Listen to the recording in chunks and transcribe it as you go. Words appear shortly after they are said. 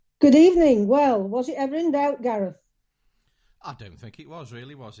Good evening. Well, was it ever in doubt, Gareth? I don't think it was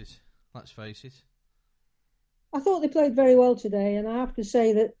really, was it? Let's face it. I thought they played very well today, and I have to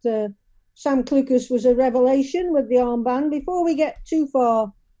say that Sam Clucas was a revelation with the armband. Before we get too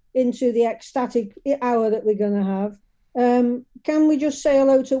far into the ecstatic hour that we're going to have, can we just say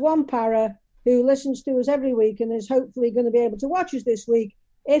hello to one para who listens to us every week and is hopefully going to be able to watch us this week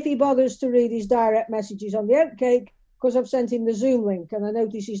if he bothers to read his direct messages on the Oatcake, because I've sent him the Zoom link and I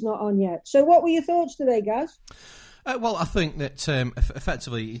notice he's not on yet. So what were your thoughts today, Gaz? Well, I think that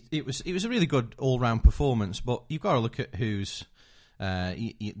effectively it was a really good all round performance, but you've got to look at who's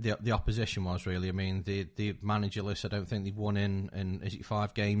the opposition was really. I mean, the manager list. I don't think they've won in is it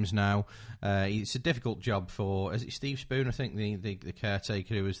 5 games now. It's a difficult job for is it Steve Spoon? I think the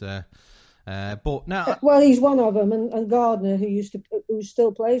caretaker who was there. But now, well, he's one of them, and Gardner who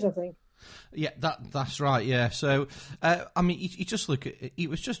still plays, I think. Yeah, that's right. Yeah, so I mean, you just look at it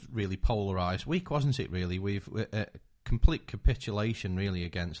was just really polarised week, wasn't it? Really, we've complete capitulation really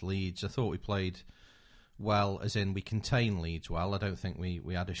against Leeds. I thought we played well, as in we contained Leeds well. I don't think we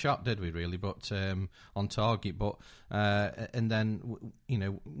had a shot, did we? Really, but on target. But and then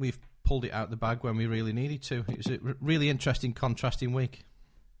we've pulled it out the bag when we really needed to. It was a really interesting, contrasting week.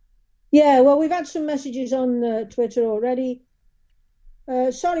 Yeah, well, we've had some messages on Twitter already.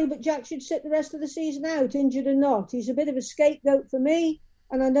 Sorry, but Jack should sit the rest of the season out, injured or not. He's a bit of a scapegoat for me,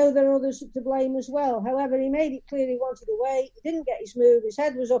 and I know there are others to blame as well. However, he made it clear he wanted away. He didn't get his move. His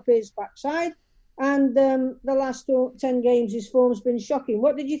head was up his backside. And the last 10 games, his form's been shocking.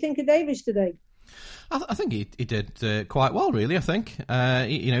 What did you think of Davies today? I think he did quite well, really. I think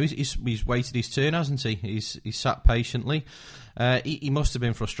he's waited his turn, hasn't he? He's sat patiently. He must have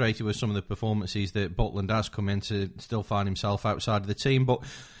been frustrated with some of the performances that Butland has come in to still find himself outside of the team. But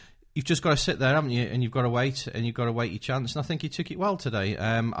you've just got to sit there, haven't you? And you've got to wait, your chance. And I think he took it well today.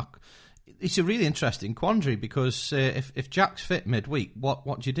 It's a really interesting quandary because if Jack's fit midweek,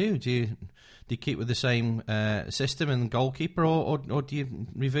 what do you do? Do you keep with the same system and goalkeeper, or do you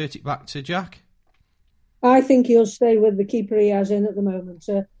revert it back to Jack? I think he'll stay with the keeper he has in at the moment.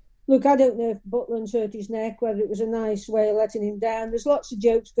 Look, I don't know if Butland's hurt his neck, whether it was a nice way of letting him down. There's lots of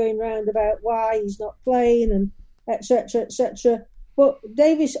jokes going round about why he's not playing and etc., etc. But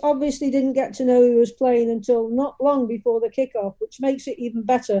Davies obviously didn't get to know he was playing until not long before the kick-off, which makes it even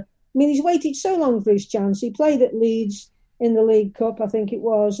better. I mean, he's waited so long for his chance. He played at Leeds in the League Cup, I think it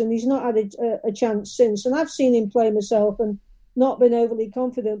was, and he's not had a chance since. And I've seen him play myself and not been overly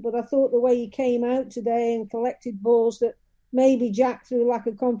confident, but I thought the way he came out today and collected balls that maybe Jack, through lack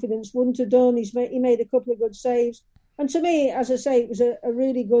of confidence, wouldn't have done. He made a couple of good saves. And to me, as I say, it was a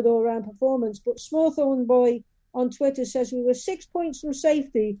really good all-round performance. But Smallthorne Boy on Twitter says we were 6 points from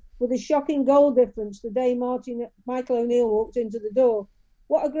safety with a shocking goal difference the day Michael O'Neill walked into the door.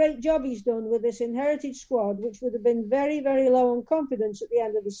 What a great job he's done with this inherited squad, which would have been very, very low on confidence at the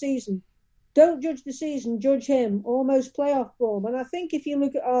end of the season. Don't judge the season, judge him. Almost playoff form. And I think if you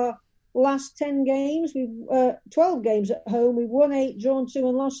look at our last 10 games, 12 games at home, we've won 8, drawn 2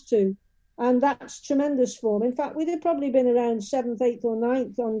 and lost 2. And that's tremendous form. In fact, we'd have probably been around 7th, 8th or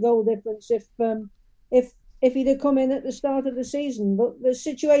 9th on goal difference if he'd have come in at the start of the season. But the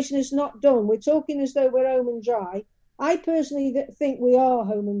situation is not done. We're talking as though we're home and dry. I personally think we are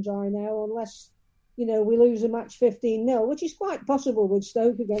home and dry now, unless, we lose a match 15-0, which is quite possible with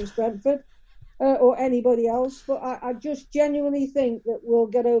Stoke against Brentford. Or anybody else, but I just genuinely think that we'll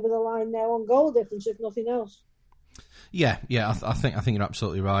get over the line now on goal difference, if nothing else. Yeah, I think you're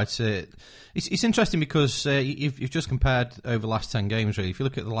absolutely right. It's interesting because you've just compared over the last 10 games. Really, if you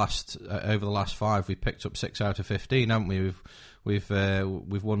look at over the last 5, we've picked up 6 out of 15, haven't we? We've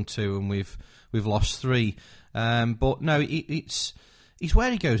won 2 and we've lost 3. But no, it's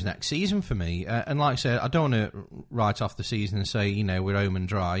where he goes next season for me. And like I said, I don't want to write off the season and say, we're home and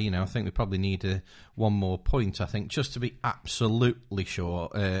dry. I think we probably need one more point, I think, just to be absolutely sure.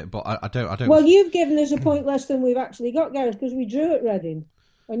 But I don't... Well, you've given us a point less than we've actually got, Gareth, because we drew at Reading.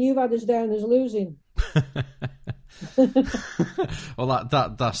 And you've had us down as losing. Well,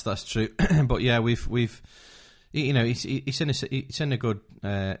 that's true. But yeah, we've it's in a good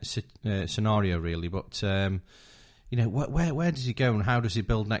scenario, really. But... where does he go and how does he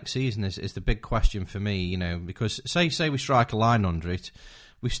build next season is the big question for me, because say we strike a line under it,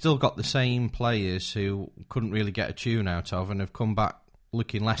 we've still got the same players who couldn't really get a tune out of and have come back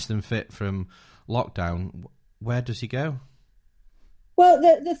looking less than fit from lockdown. Where does he go? Well,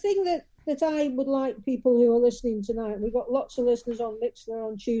 the thing that I would like people who are listening tonight, we've got lots of listeners on Mixler,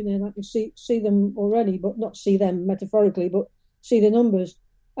 on TuneIn, I can see them already, but not see them metaphorically, but see the numbers.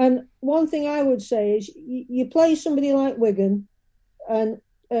 And one thing I would say is you play somebody like Wigan, and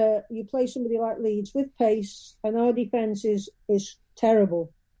you play somebody like Leeds with pace, and our defence is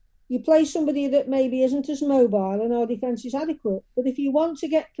terrible. You play somebody that maybe isn't as mobile, and our defence is adequate. But if you want to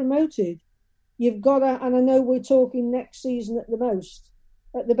get promoted, you've got to, and I know we're talking next season at the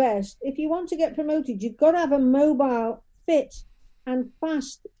best. If you want to get promoted, you've got to have a mobile, fit, and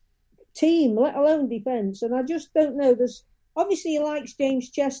fast team, let alone defence. And I just don't know. Obviously he likes James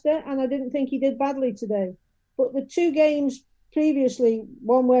Chester, and I didn't think he did badly today. But the 2 games previously,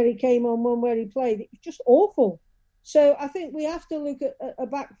 one where he came on, one where he played, it was just awful. So I think we have to look at a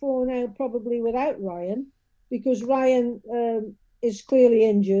back 4 now, probably without Ryan, because Ryan is clearly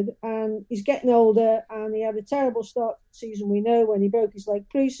injured and he's getting older, and he had a terrible start to the season, we know, when he broke his leg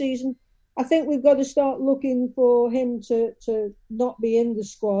pre-season. I think we've got to start looking for him to not be in the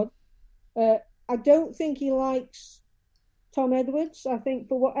squad. I don't think he likes Tom Edwards. I think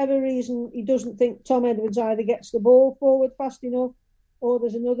for whatever reason, he doesn't think Tom Edwards either gets the ball forward fast enough, or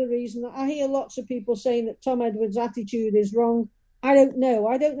there's another reason. I hear lots of people saying that Tom Edwards' attitude is wrong. I don't know.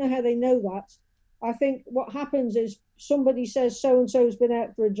 I don't know how they know that. I think what happens is somebody says so-and-so's been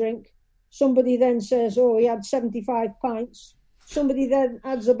out for a drink. Somebody then says, oh, he had 75 pints. Somebody then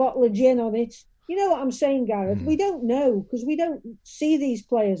adds a bottle of gin on it. You know what I'm saying, Gareth? We don't know, because we don't see these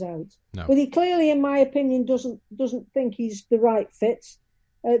players out. No. But he clearly, in my opinion, doesn't think he's the right fit.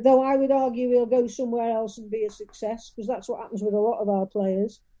 Though I would argue he'll go somewhere else and be a success, because that's what happens with a lot of our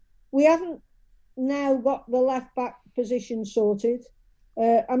players. We haven't now got the left-back position sorted.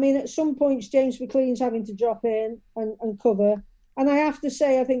 I mean, at some points, James McLean's having to drop in and cover. And I have to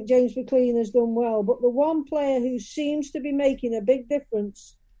say, I think James McLean has done well. But the one player who seems to be making a big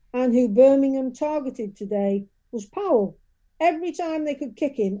difference and who Birmingham targeted today was Powell. Every time they could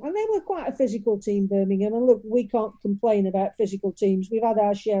kick him, and they were quite a physical team, Birmingham, and look, we can't complain about physical teams. We've had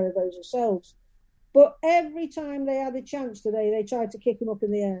our share of those ourselves. But every time they had a chance today, they tried to kick him up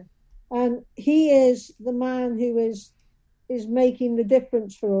in the air. And he is the man who is making the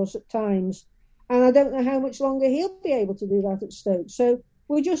difference for us at times. And I don't know how much longer he'll be able to do that at Stoke. So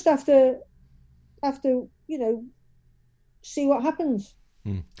we just have to see what happens.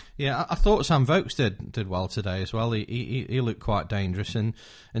 Yeah, I thought Sam Vokes did well today as well. He looked quite dangerous, and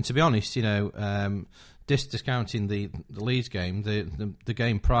to be honest, discounting the Leeds game, the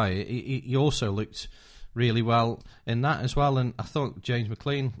game prior, he also looked really well in that as well. And I thought James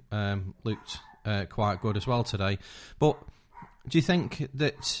McLean looked quite good as well today. But do you think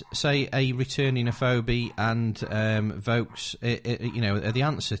that, say, a returning Afobe and Vokes, are the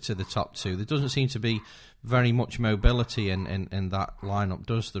answer to the top 2? There doesn't seem to be very much mobility in that lineup,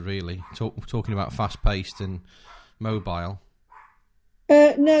 does there really? Talking about fast-paced and mobile.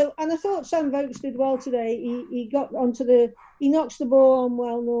 No, and I thought Sam Vokes did well today. He got onto he knocks the ball on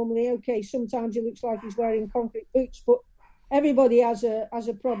well normally. Okay, sometimes he looks like he's wearing concrete boots, but everybody has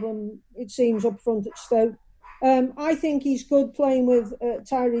a problem, it seems, up front at Stoke. I think he's good playing with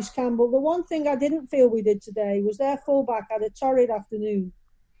Tyrese Campbell. The one thing I didn't feel we did today was their fullback had a torrid afternoon.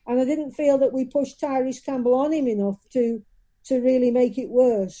 And I didn't feel that we pushed Tyrese Campbell on him enough to really make it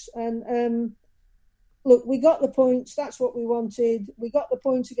worse. And look, we got the points. That's what we wanted. We got the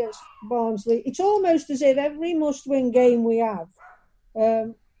points against Barnsley. It's almost as if every must-win game we have,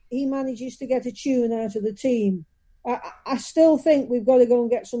 he manages to get a tune out of the team. I still think we've got to go and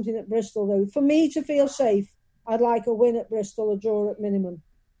get something at Bristol, though. For me to feel safe, I'd like a win at Bristol, a draw at minimum.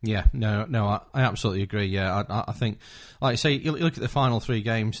 Yeah, no, I absolutely agree. Yeah, I think, like I say, you look at the final 3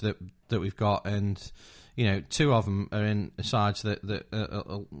 games that we've got, and 2 of them are in sides that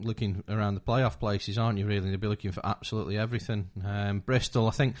are looking around the playoff places, aren't you? Really, they'll be looking for absolutely everything. Bristol,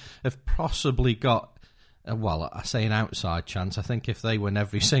 I think, have possibly got. Well, I say an outside chance. I think if they win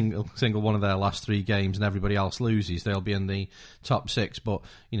every single one of their last 3 games and everybody else loses, they'll be in the top 6. But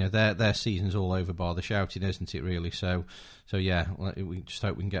their season's all over bar the shouting, isn't it? Really. So yeah, we just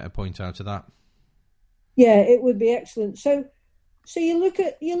hope we can get a point out of that. Yeah, it would be excellent. So you look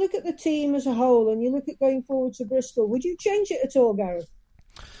at the team as a whole, and you look at going forward to Bristol. Would you change it at all, Gareth?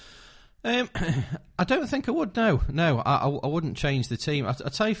 I don't think I would. No, I wouldn't change the team. I'll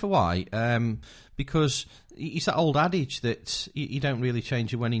tell you for why. Because it's that old adage that you don't really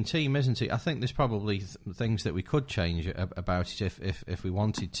change a winning team, isn't it? I think there's probably things that we could change about it if we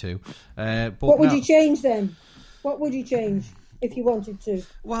wanted to. But what would you change then? What would you change if you wanted to?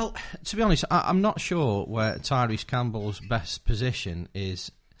 Well, to be honest, I'm not sure where Tyrese Campbell's best position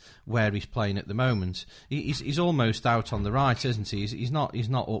is. Where he's playing at the moment, he's almost out on the right, isn't he? He's not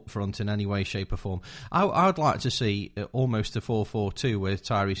up front in any way, shape or form. I'd like to see almost a 4-4-2 with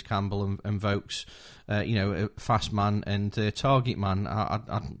Tyrese Campbell and Vokes, a fast man and target man.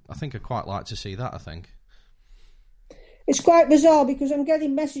 I think I'd quite like to see that. I think. It's quite bizarre because I'm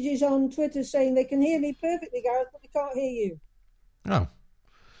getting messages on Twitter saying they can hear me perfectly, Gareth, but they can't hear you. Oh,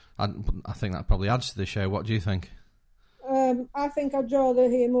 I think that probably adds to the show. What do you think? I think I'd rather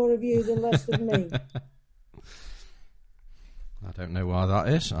hear more of you than less of me. I don't know why that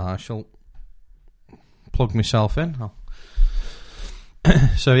is. I shall plug myself in.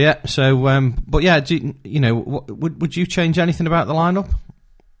 So yeah. But yeah. Would you change anything about the lineup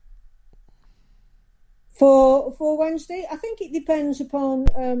for Wednesday? I think it depends upon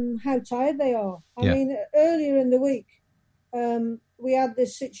how tired they are. I mean, earlier in the week, we had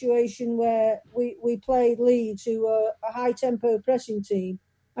this situation where we played Leeds, who are a high tempo pressing team,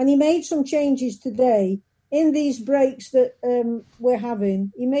 and he made some changes today. In these breaks that we're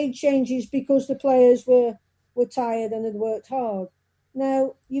having, he made changes because the players were tired and had worked hard.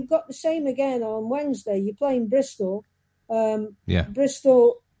 Now, you've got the same again on Wednesday. You're playing Bristol.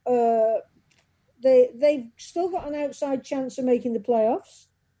 Bristol, they've still got an outside chance of making the playoffs.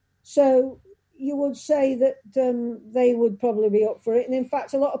 So you would say that they would probably be up for it. And in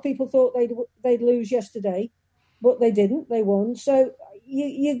fact, a lot of people thought they'd lose yesterday, but they didn't. They won. So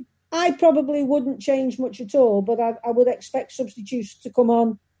I probably wouldn't change much at all, but I would expect substitutes to come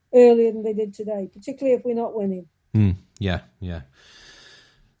on earlier than they did today, particularly if we're not winning. Yeah.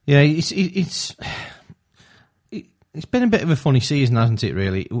 It's been a bit of a funny season, hasn't it?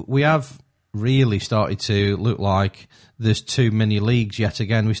 Really, we have really started to look like there's too many leagues yet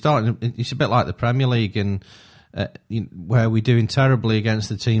again. It's a bit like the Premier League, and where we're doing terribly against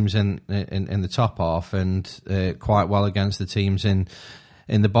the teams in the top half, and quite well against the teams in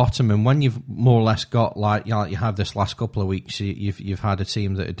the bottom. And when you've more or less got like you have this last couple of weeks, you've had a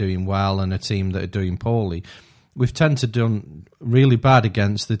team that are doing well and a team that are doing poorly. We've tended to done really bad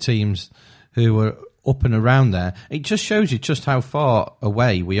against the teams who are up and around there. It just shows you just how far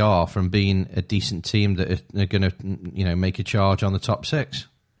away we are from being a decent team that are going to, make a charge on the top six.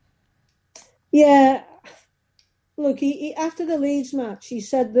 Yeah, look, he after the Leeds match, he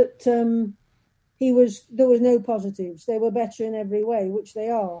said that there was no positives. They were better in every way, which they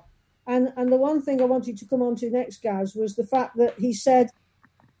are. And the one thing I wanted to come on to next, Gaz, was the fact that he said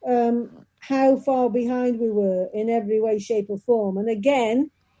how far behind we were in every way, shape or form. And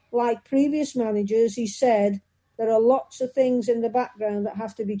again, like previous managers, he said there are lots of things in the background that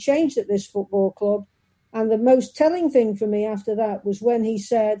have to be changed at this football club. And the most telling thing for me after that was when he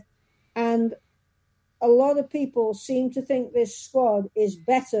said, and a lot of people seem to think this squad is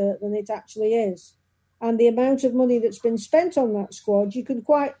better than it actually is. And the amount of money that's been spent on that squad, you can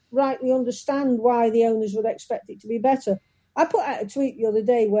quite rightly understand why the owners would expect it to be better. I put out a tweet the other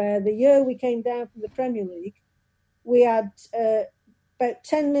day where the year we came down from the Premier League, we had about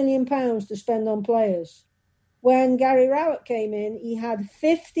 £10 million to spend on players. When Gary Rowett came in, he had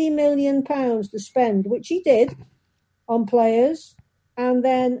 £50 million to spend, which he did, on players. And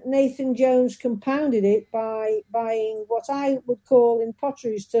then Nathan Jones compounded it by buying what I would call, in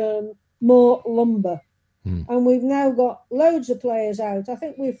Pottery's term, more lumber. And we've now got loads of players out. I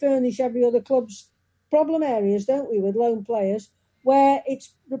think we furnish every other club's problem areas, don't we, with loan players, where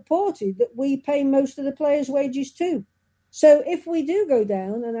it's reported that we pay most of the players' wages too. So if we do go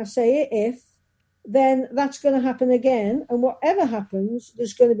down, and I say if, then that's going to happen again. And whatever happens,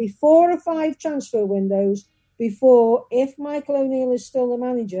 there's going to be 4 or 5 transfer windows before, if Michael O'Neill is still the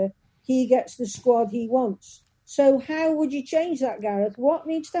manager, he gets the squad he wants. So how would you change that, Gareth? What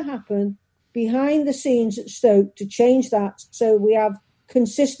needs to happen behind the scenes at Stoke to change that so we have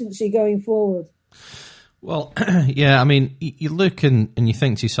consistency going forward? Well, yeah, I mean, you look and you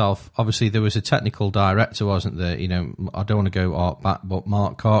think to yourself, obviously there was a technical director, wasn't there? I don't want to go back, but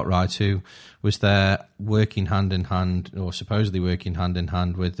Mark Cartwright, who was there working hand in hand, or supposedly working hand in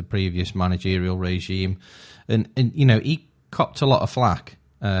hand with the previous managerial regime. And he copped a lot of flack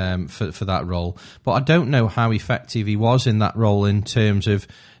for that role. But I don't know how effective he was in that role in terms of,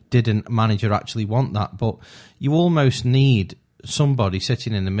 did a manager actually want that? But you almost need somebody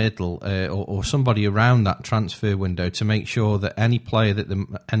sitting in the middle or somebody around that transfer window to make sure that any player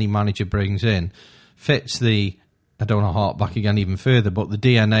that any manager brings in fits the, I don't want to hark back again even further, but the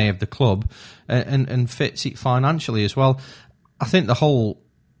DNA of the club and fits it financially as well. I think the whole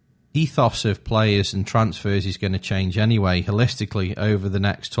ethos of players and transfers is going to change anyway, holistically, over the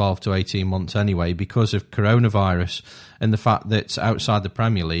next 12 to 18 months anyway, because of coronavirus and the fact that outside the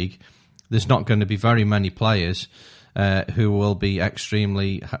Premier League, there's not going to be very many players who will be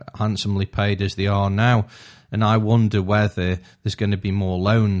extremely handsomely paid as they are now. And I wonder whether there's going to be more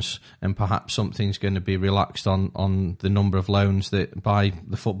loans and perhaps something's going to be relaxed on the number of loans that by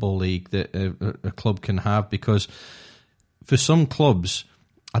the Football League that a club can have. Because for some clubs,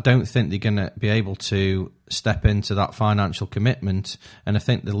 I don't think they're going to be able to step into that financial commitment, and I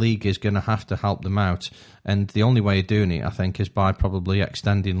think the league is going to have to help them out. And the only way of doing it, I think, is by probably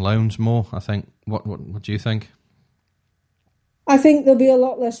extending loans more. I think. What do you think? I think there'll be a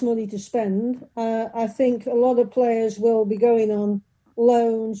lot less money to spend. I think a lot of players will be going on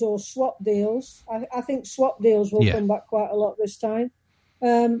loans or swap deals. I think swap deals will come back quite a lot this time.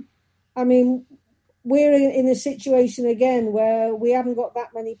 I mean, we're in a situation again where we haven't got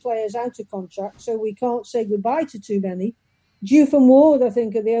that many players out of contract, so we can't say goodbye to too many. Diouf and Ward, I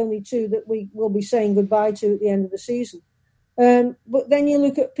think, are the only two that we will be saying goodbye to at the end of the season. But then you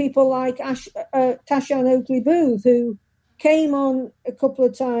look at people like Tashan Oakley-Booth, who came on a couple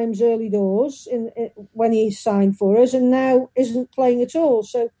of times early doors when he signed for us and now isn't playing at all.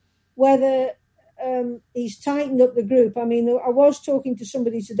 So whether he's tightened up the group, I mean, I was talking to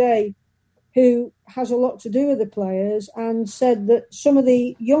somebody today who has a lot to do with the players and said that some of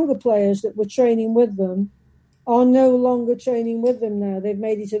the younger players that were training with them are no longer training with them now. They've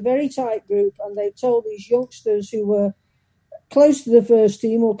made it a very tight group, and they've told these youngsters who were close to the first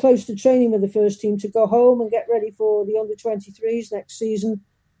team or close to training with the first team to go home and get ready for the under-23s next season.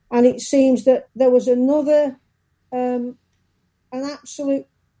 And it seems that there was another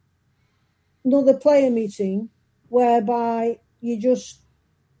player meeting whereby they just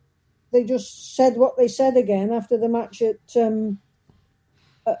said what they said again after the match at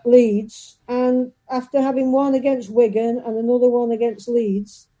Leeds, and after having one against Wigan and another one against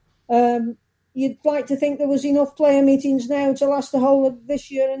Leeds, you'd like to think there was enough player meetings now to last the whole of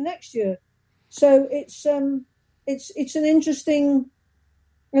this year and next year. So it's an interesting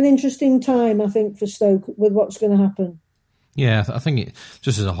time, I think, for Stoke with what's going to happen. Yeah, I think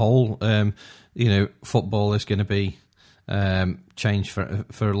just as a whole, football is going to be changed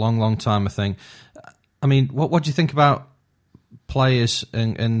for a long, long time, I think. I mean, what do you think about players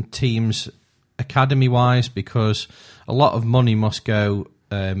and teams academy-wise? Because a lot of money must go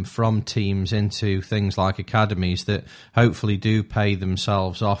from teams into things like academies that hopefully do pay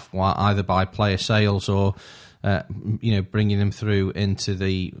themselves off either by player sales or bringing them through into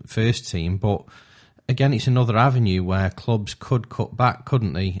the first team. But again, it's another avenue where clubs could cut back,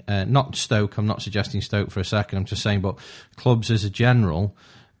 couldn't they? Not Stoke, I'm not suggesting Stoke for a second, I'm just saying, but clubs as a general,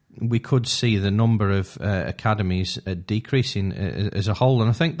 we could see the number of academies decreasing as a whole. And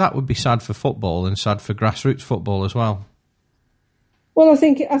I think that would be sad for football and sad for grassroots football as well. Well, I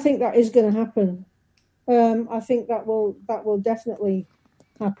think that is going to happen. I think that will definitely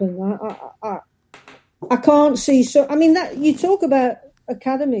happen. I can't see. So I mean, that you talk about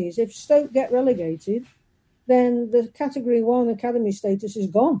academies. If Stoke get relegated, then the Category 1 academy status is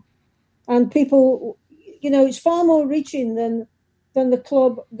gone, and people, it's far more reaching than the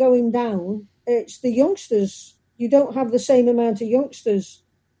club going down. It's the youngsters. You don't have the same amount of youngsters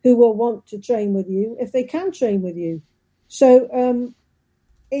who will want to train with you if they can train with you. So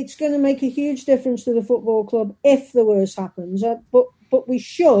it's going to make a huge difference to the football club if the worst happens. But we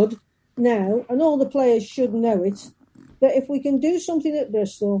should now, and all the players should know it, that if we can do something at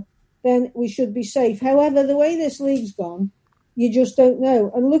Bristol, then we should be safe. However, the way this league's gone, you just don't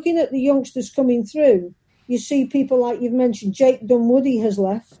know. And looking at the youngsters coming through, you see people like you've mentioned, Jake Dunwoody has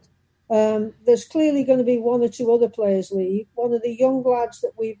left. There's clearly going to be one or two other players leave. One of the young lads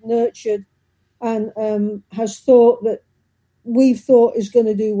that we've nurtured and has thought that we've thought is going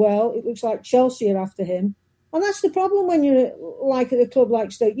to do well. It looks like Chelsea are after him. And that's the problem when you're like at a club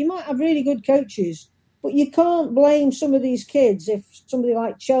like Stoke. You might have really good coaches, but you can't blame some of these kids if somebody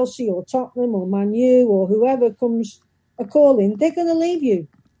like Chelsea or Tottenham or Man U or whoever comes a calling, they're going to leave you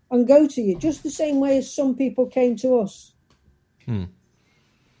and go to you, just the same way as some people came to us.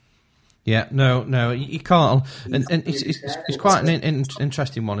 Yeah, no, you can't. And it's quite an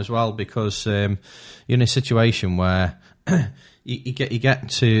interesting one as well, because you're in a situation where you get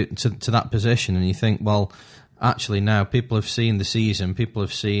to that position and you think, well, actually now people have seen the season, people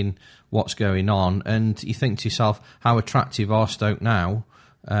have seen what's going on, and you think to yourself, how attractive are Stoke now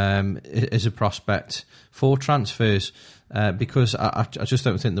as a prospect for transfers? Because I just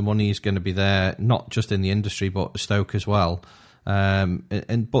don't think the money is going to be there, not just in the industry but Stoke as well.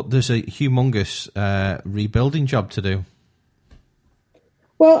 But there's a humongous rebuilding job to do.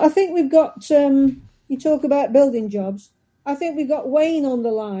 Well, I think we've got. You talk about building jobs. I think we've got Wayne on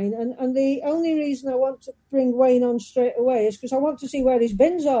the line, and the only reason I want to bring Wayne on straight away is because I want to see where his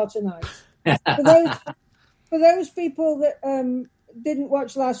bins are tonight. For those people that didn't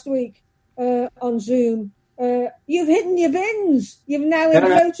watch last week on Zoom, you've hidden your bins. You've now in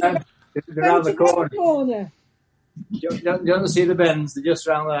photograph the corner. Do you want to see the bins? They're just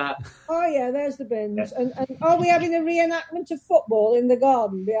round there. Oh yeah, there's the bins. Yeah. And are we having a reenactment of football in the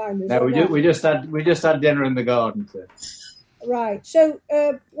garden behind us? No, we just had dinner in the garden too. Right. So,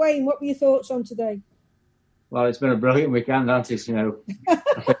 Wayne, what were your thoughts on today? Well, it's been a brilliant weekend, hasn't it? You know,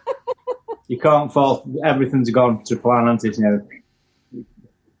 you can't fault. Everything's gone to plan, hasn't it? You know,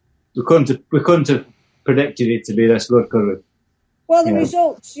 we couldn't have predicted it to be this good, could we? Well, the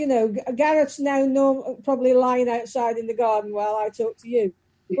results, you know, Garrett's now probably lying outside in the garden while I talk to you.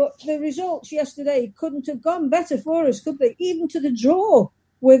 But the results yesterday couldn't have gone better for us, could they? Even to the draw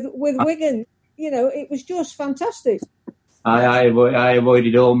with Wigan, you know, it was just fantastic. I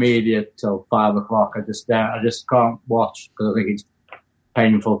avoided all media till 5 o'clock. I just can't watch because I think it's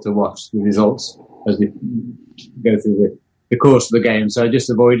painful to watch the results as they go through the course of the game. So I just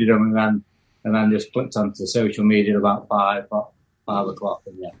avoided them and then just clicked onto social media about 5 o'clock,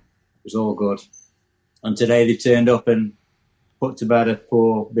 and yeah, it was all good. And today they turned up and put to bed a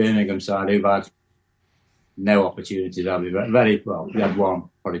poor Birmingham side who've had no opportunities. Very well, we had one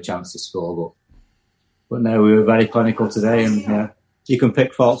probably chance to score, but no, we were very clinical today, and yeah, you can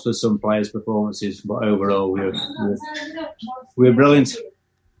pick faults with some players' performances, but overall we were brilliant.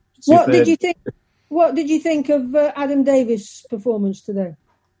 What did you think of Adam Davies' performance today?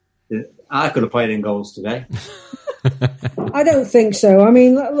 I could have played in goals today. I don't think so. I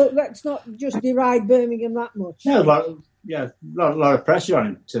mean, look, let's not just deride Birmingham that much. No, a lot of pressure on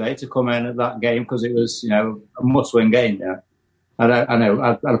him today to come in at that game because it was, you know, a must-win game. Yeah, I know.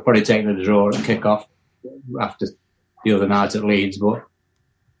 I'd have probably taken the draw at kick-off after the other night at Leeds, but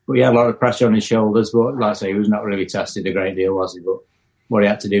yeah, a lot of pressure on his shoulders. But like I say, he was not really tested a great deal, was he? But what he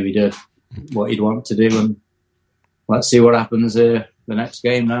had to do, he did what he'd want to do, and let's see what happens the next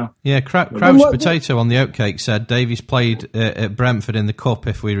game now. Yeah, Crouch Potato on the Oatcake said Davies played at Brentford in the Cup,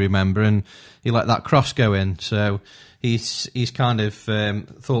 if we remember, and he let that cross go in. So he's kind of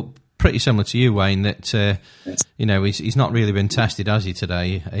thought pretty similar to you, Wayne, that you know, he's not really been tested, has he,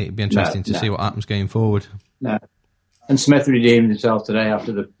 today? It'd be interesting to see what happens going forward. No. And Smith redeemed himself today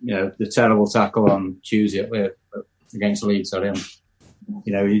after the terrible tackle on Tuesday against Leeds. Sorry,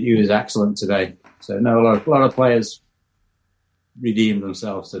 you know, he was excellent today. So no, a lot of players redeemed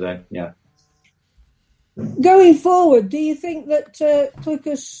themselves today. Yeah. Going forward, do you think that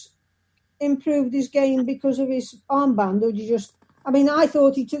Clucas improved his game because of his armband, or do you just? I mean, I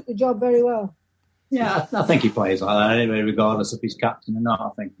thought he took the job very well. Yeah, I think he plays like that anyway, regardless if he's captain or not. I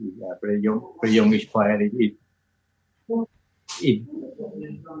think he's for a youngish player, he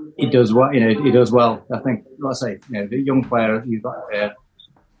does what, you know, he does well. I think, like I say, you know, the young player you've got there,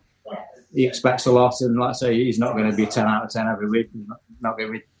 he expects a lot, and like I say, he's not going to be 10 out of 10 every week. He's not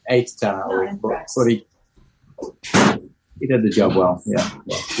going to be 8 to 10 out of a week, but he did the job well. Yeah,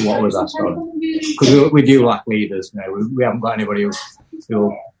 what was asked of him? Because we do lack leaders. You know, we haven't got anybody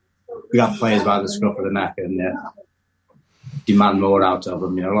who we have players by the scruff of the neck and demand more out of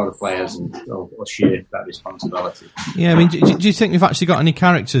them. You know, a lot of players will share that responsibility. Yeah, I mean, do you think we've actually got any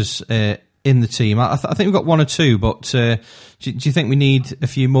characters in the team? I think we've got one or two, but do you think we need a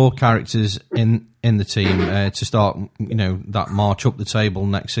few more characters in the team to start, you know, that march up the table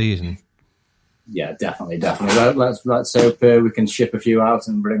next season? Yeah, definitely. Let's hope we can ship a few out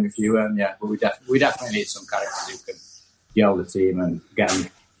and bring a few in. Yeah, but we definitely need some characters who can gel the team and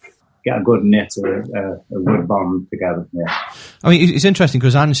get a good knit or a good bond together. Yeah. I mean, it's interesting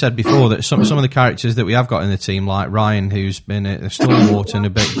because Anne said before that some of the characters that we have got in the team, like Ryan, who's been a stalwart and a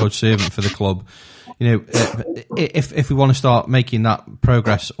big good servant for the club, you know, if we want to start making that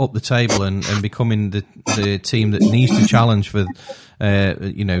progress up the table and becoming the team that needs to challenge for,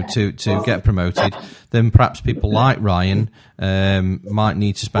 you know, to get promoted, then perhaps people like Ryan might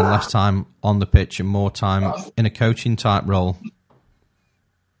need to spend less time on the pitch and more time in a coaching type role.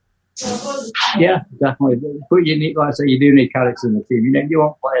 Yeah, definitely. But you need, like I say, you do need characters in the team. You know, you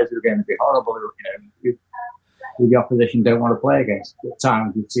want players who are going to be horrible. You know, who the opposition don't want to play against. At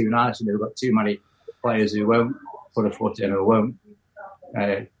times, it's too nice. You know, we've got too many players who won't put a foot in or won't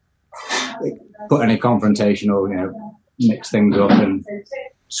put any confrontation or, you know, mix things up and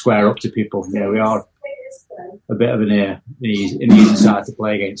square up to people. You know, we are a bit of an easy side to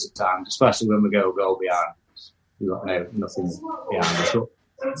play against at times, especially when we go goal behind. We've got nothing behind us. But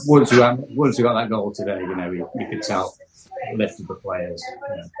once we got that goal today, you know, you could tell it lifted the players.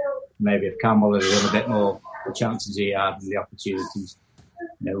 You know, maybe if Campbell had done a bit more, the chances he had and the opportunities,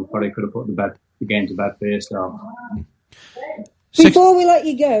 you know, we probably could have put the game to bed first off. Before we let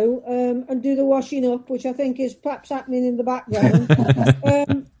you go and do the washing up, which I think is perhaps happening in the background,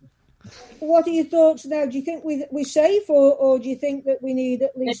 what are your thoughts now? Do you think we're safe, or do you think that we need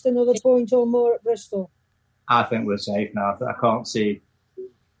at least another point or more at Bristol? I think we're safe now. I can't see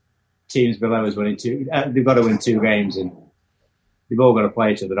teams below us winning two. They've got to win 2 games, and they've all got to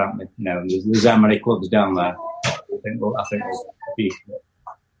play each other, haven't they? You know, there's that many clubs down there. I think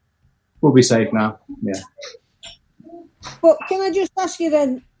we'll be safe now. Yeah. But can I just ask you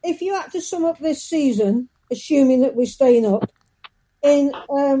then, if you had to sum up this season, assuming that we're staying up, in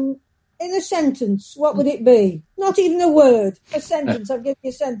a sentence, what would it be? Not even a word, a sentence. I'll give you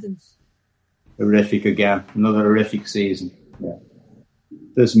a sentence. Horrific again. Another horrific season. Yeah.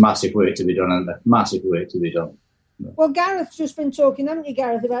 There's massive work to be done, isn't there? Massive work to be done. Yeah. Well, Gareth's just been talking, haven't you,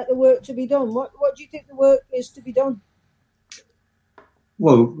 Gareth, about the work to be done. What do you think the work is to be done?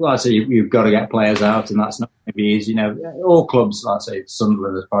 Well, like I say, you've got to get players out, and that's not going to be easy. You know, all clubs, like I say,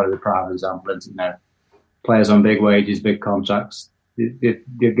 Sunderland is probably the prime example. You know, players on big wages, big contracts, they're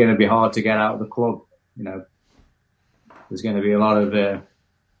going to be hard to get out of the club. You know, there's going to be a lot of,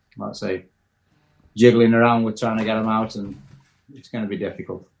 like I say, jiggling around with trying to get them out, and it's going to be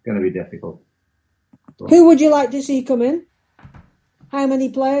difficult. But who would you like to see come in? How many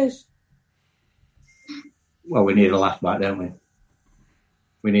players? Well, we need a left back, don't we?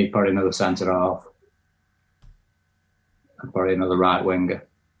 We need probably another centre half and probably another right winger.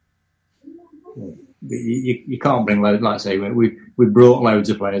 You can't bring loads. Like I say, we brought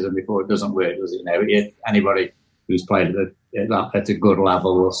loads of players in before. It doesn't work, does it? You know, anybody who's played at a good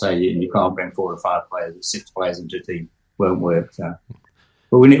level will say you can't bring 4 or 5 players, 6 players into a team. Won't work. So.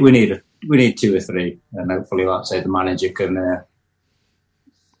 But we need 2 or 3, and hopefully, like I say, the manager can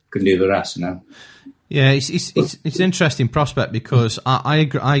do the rest. You know. Yeah, it's an interesting prospect because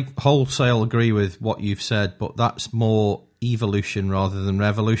I wholesale agree with what you've said, but that's more evolution rather than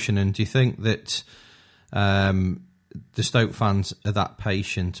revolution. And do you think that the Stoke fans are that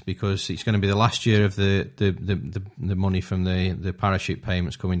patient because it's going to be the last year of the money from the parachute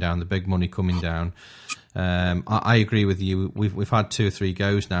payments coming down, the big money coming down? I agree with you. We've had 2 or 3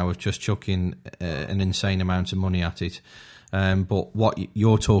 goes now of just chucking an insane amount of money at it. But what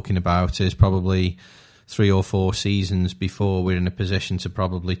you're talking about is probably 3 or 4 seasons before we're in a position to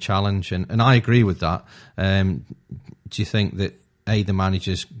probably challenge. And I agree with that. Do you think that A, the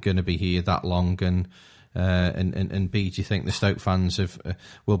manager's going to be here that long, and B, do you think the Stoke fans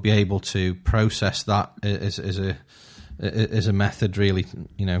will be able to process that as a method, really?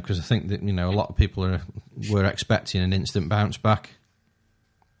 You know, because I think that, you know, a lot of people were expecting an instant bounce back.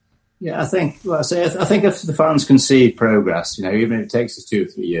 Yeah, I think if the fans can see progress, you know, even if it takes us 2 or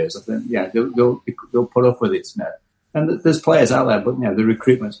 3 years, I think, yeah, they'll put up with it, you know. And there's players out there, but, you know, the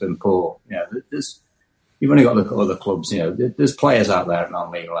recruitment's been poor. You know, you've only got to look at other clubs, you know. There's players out there at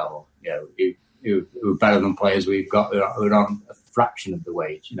non-league level, you know, who are better than players we've got who are on a fraction of the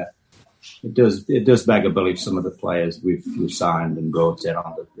wage, you know. It does beg a belief some of the players we've signed and brought in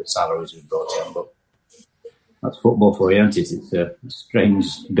on the salaries we've brought in, but that's football for you, isn't it? It's a strange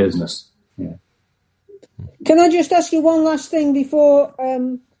business. Yeah. Can I just ask you one last thing before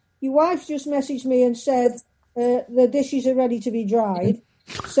your wife just messaged me and said the dishes are ready to be dried,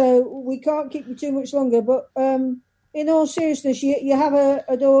 so we can't keep you too much longer. But in all seriousness, you have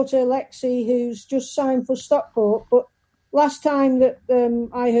a daughter, Lexi, who's just signed for Stockport. But last time that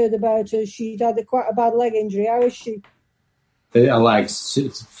I heard about her, she'd had quite a bad leg injury. How is she? Her legs.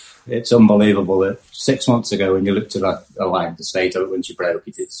 It's unbelievable that 6 months ago, when you looked at her leg, the state of it when she broke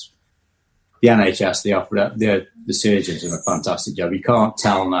it, it's the NHS, the surgeons done a fantastic job. You can't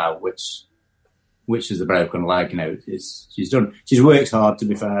tell now which is the broken leg. You know, she's worked hard, to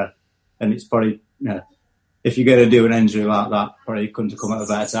be fair, and it's probably, you know, if you're going to do an injury like that, probably couldn't have come at a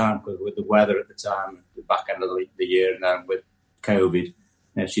better time because with the weather at the time, the back end of the year, and then with COVID, you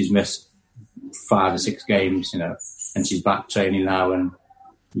know, she's missed 5 or 6 games, you know, and she's back training now, and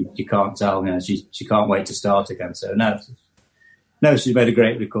you can't tell, you know, she can't wait to start again. So no, she's made a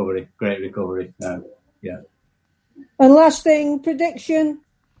great recovery. Yeah. And last thing, prediction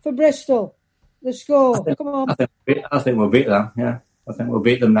for Bristol, the score. Come on. I think we'll beat them. Yeah, I think we'll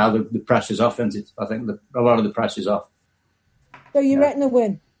beat them now. The pressure's off, isn't it? I think a lot of the pressure's off. So you reckon a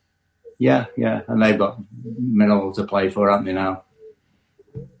win? Yeah, and they've got minimal to play for, haven't they now?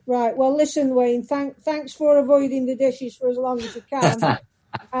 Right. Well, listen, Wayne. Thanks for avoiding the dishes for as long as you can.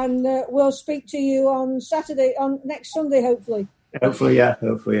 And we'll speak to you on next Sunday, hopefully. Hopefully, yeah.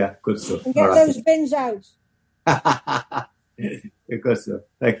 Good stuff. And get those bins out. Good stuff.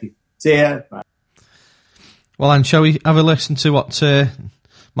 Thank you. See ya. Bye. Well, and shall we have a listen to what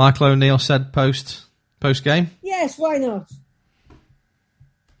Michael O'Neill said post game? Yes, why not?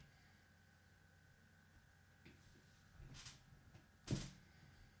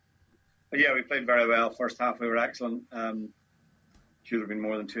 Yeah, we played very well. First half, we were excellent. should have been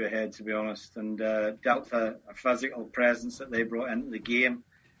more than 2 ahead, to be honest, and dealt a physical presence that they brought into the game.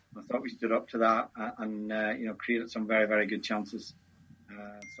 I thought we stood up to that and created some very, very good chances.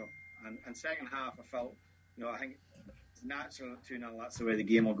 And second half, I felt, I think it's natural at 2-0. That's the way the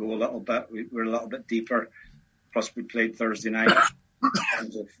game will go a little bit. We're a little bit deeper. Plus, we played Thursday night. In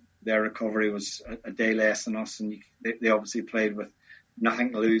terms of their recovery was a day less than us, and they obviously played with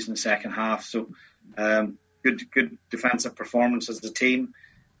nothing to lose in the second half. So, good defensive performance as a team,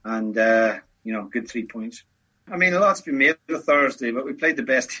 and good 3 points. I mean, a lot's been made of Thursday, but we played the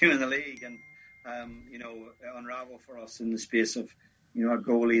best team in the league, and it unravelled for us in the space of a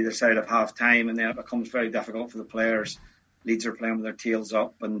goal either side of half time, and then it becomes very difficult for the players. Leeds are playing with their tails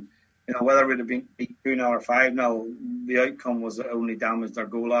up, and whether we'd have been 2-0 or 5-0, the outcome was it only damaged our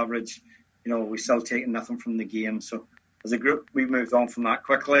goal average. We still taking nothing from the game. So as a group, we moved on from that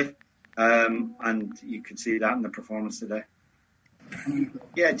quickly, and you could see that in the performance today.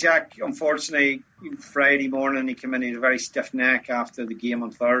 Yeah, Jack, unfortunately, Friday morning he came in, he had a very stiff neck after the game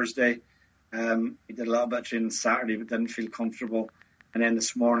on Thursday. He did a little bit of training Saturday, but didn't feel comfortable. And then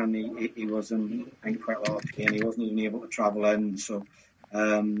this morning he was in quite a lot of pain. He wasn't even able to travel in. So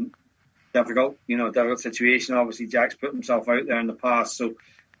difficult situation. Obviously, Jack's put himself out there in the past, so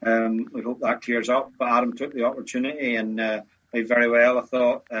we hope that clears up. But Adam took the opportunity and played very well, I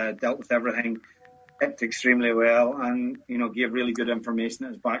thought. Dealt with everything, picked extremely well, and gave really good information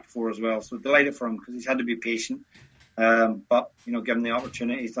at his back four as well. So delighted for him because he's had to be patient. But given the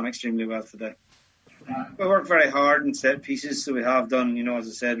opportunity, he's done extremely well today. We work very hard in set pieces, so we have done. As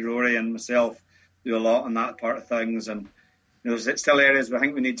I said, Rory and myself do a lot on that part of things, and there's still areas I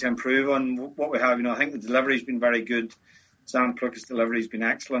think we need to improve on. What we have, I think the delivery's been very good. Sam Crooke's delivery's been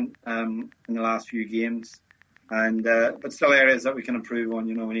excellent in the last few games, and but still areas that we can improve on.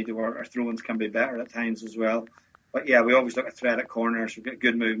 We need to work. Our throw-ins can be better at times as well. But yeah, we always look at threat at corners. We've got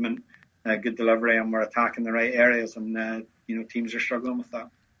good movement, good delivery, and we're attacking the right areas. And teams are struggling with that.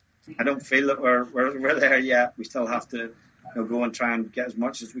 I don't feel that we're there yet. We still have to go and try and get as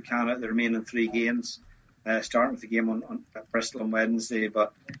much as we can out of the remaining 3 games. Starting with the game on at Bristol on Wednesday,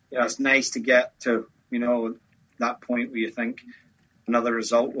 but it's nice to get to that point where you think another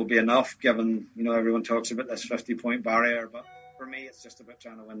result will be enough. Given everyone talks about this 50-point barrier, but for me it's just about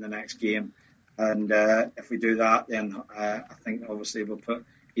trying to win the next game, and if we do that, then I think obviously we'll put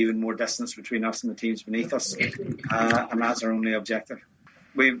even more distance between us and the teams beneath us, and that's our only objective.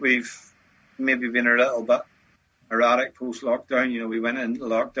 We've maybe been a little bit erratic post lockdown. We went into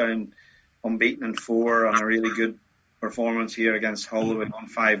lockdown unbeaten in 4 on a really good performance here against Hull. We won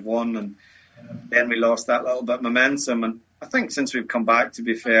 5-1, and then we lost that little bit of momentum. And I think since we've come back, to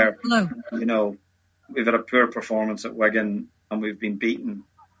be fair, we've had a poor performance at Wigan, and we've been beaten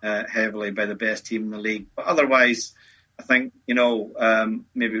heavily by the best team in the league. But otherwise, I think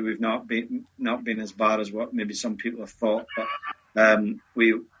maybe we've not been as bad as what maybe some people have thought. But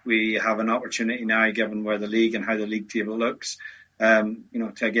we have an opportunity now, given where the league and how the league table looks.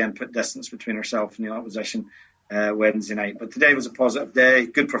 To again put distance between ourselves and the opposition Wednesday night. But today was a positive day,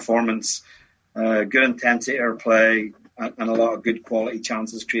 good performance, good intensity of play, and a lot of good quality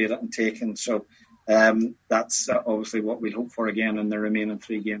chances created and taken. So that's obviously what we hope for again in the remaining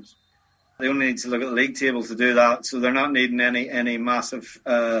 3 games. They only need to look at the league table to do that, so they're not needing any massive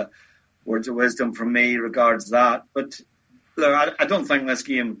words of wisdom from me regards that. But look, I don't think this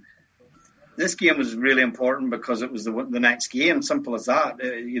game was really important because it was the next game. Simple as that.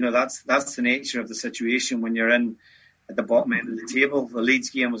 That's the nature of the situation when you're in at the bottom end of the table. The Leeds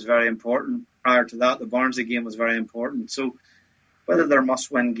game was very important. Prior to that, the Barnsley game was very important. So whether they're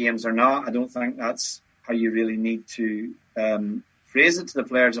must-win games or not, I don't think that's how you really need to phrase it to the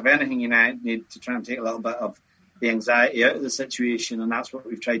players. If anything, United need to try and take a little bit of the anxiety out of the situation, and that's what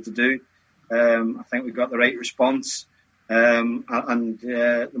we've tried to do. I think we've got the right response. And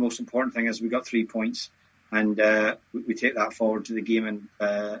the most important thing is we got 3 points, and we take that forward to the game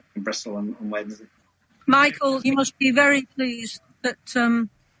in Bristol on Wednesday. Michael, you must be very pleased that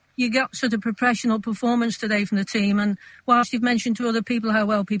you got such a professional performance today from the team. And whilst you've mentioned to other people how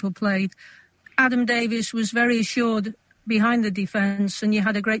well people played, Adam Davies was very assured behind the defence, and you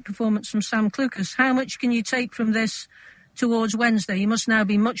had a great performance from Sam Clucas. How much can you take from this towards Wednesday? You must now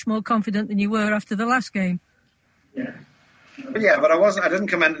be much more confident than you were after the last game. Yeah, but I didn't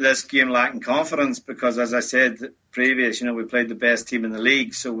come into this game lacking confidence because, as I said previous, we played the best team in the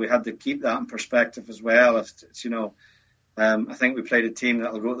league, so we had to keep that in perspective as well. I think we played a team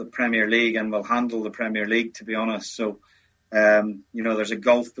that will go to the Premier League and will handle the Premier League, to be honest. So, there's a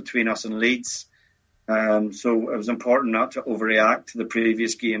gulf between us and Leeds. So it was important not to overreact to the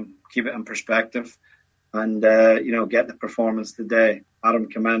previous game, keep it in perspective. and get the performance today. Adam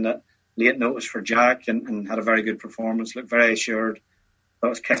came in at late notice for Jack and had a very good performance. Looked very assured. Thought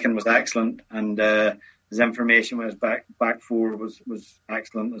his kicking was excellent, and his information with his back four was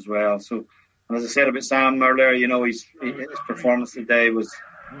excellent as well. So, and as I said about Sam earlier, his performance today was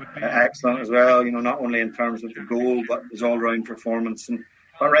excellent as well. Not only in terms of the goal, but his all-round performance.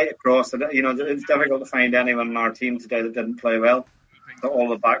 But right across, it's difficult to find anyone on our team today that didn't play well. So all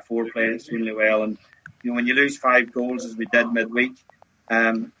the back four played extremely well, and when you lose 5 goals as we did midweek,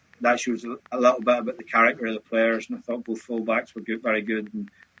 that shows a little bit about the character of the players. And I thought both fullbacks were good, very good, and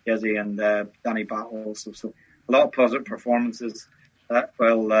Jesse and Danny Battle also. So a lot of positive performances that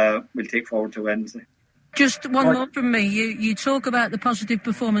we'll take forward to Wednesday. Just one more from me. You talk about the positive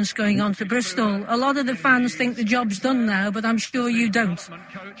performance going on to Bristol. A lot of the fans think the job's done now, but I'm sure you don't.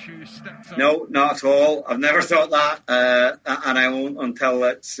 No, not at all. I've never thought that, and I won't until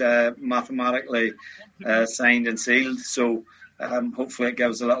it's mathematically signed and sealed. So hopefully it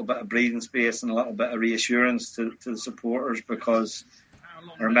gives a little bit of breathing space and a little bit of reassurance to the supporters, because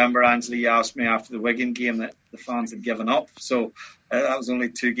I remember, Angela, you asked me after the Wigan game that the fans had given up. So that was only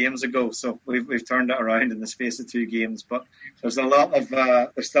 2 games ago. So we've turned it around in the space of 2 games. But there's still a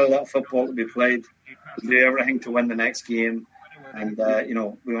lot of football to be played. We'll do everything to win the next game. And,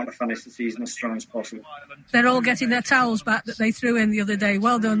 we want to finish the season as strong as possible. They're all getting their towels back that they threw in the other day.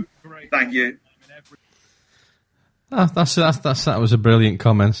 Well done. Thank you. Oh, that was a brilliant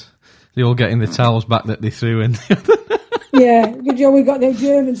comment. They're all getting the towels back that they threw in. Yeah, good job we got no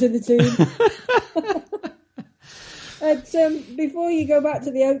Germans in the team. Before you go back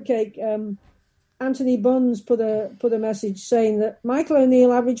to the oatcake, Anthony Buns put a message saying that Michael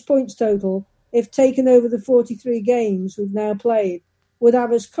O'Neill average points total, if taken over the 43 games we've now played, would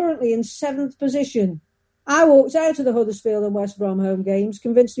have us currently in 7th position. I walked out of the Huddersfield and West Brom home games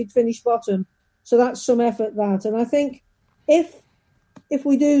convinced we'd finish bottom, so that's some effort, that. And I think if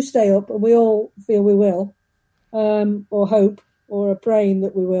we do stay up, and we all feel we will, or hope, or are praying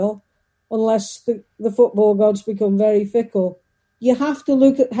that we will, unless the football gods become very fickle, you have to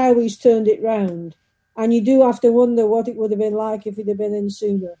look at how he's turned it round. And you do have to wonder what it would have been like if he'd have been in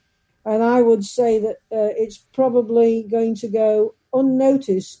sooner. And I would say that it's probably going to go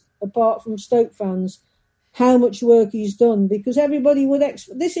unnoticed, apart from Stoke fans, how much work he's done, because everybody would...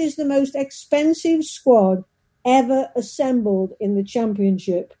 This is the most expensive squad ever assembled in the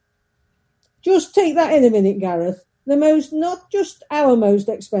Championship. Just take that in a minute, Gareth. Not just our most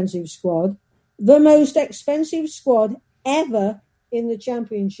expensive squad, the most expensive squad ever in the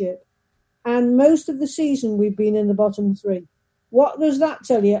Championship. And most of the season we've been in the bottom 3. What does that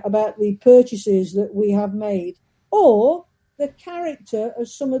tell you about the purchases that we have made? Or the character of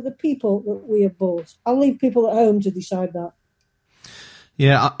some of the people that we have bought? I'll leave people at home to decide that.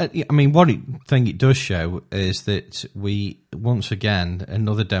 Yeah, I mean, one thing it does show is that we, once again,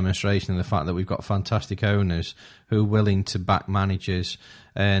 another demonstration of the fact that we've got fantastic owners who are willing to back managers.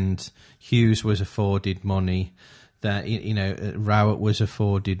 And Hughes was afforded money. That Rowett was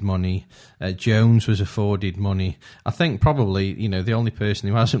afforded money. Jones was afforded money. I think probably the only person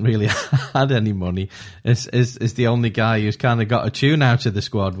who hasn't really had any money is the only guy who's kind of got a tune out of the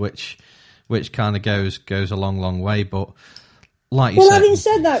squad, which kind of goes a long way, but. Like you said, having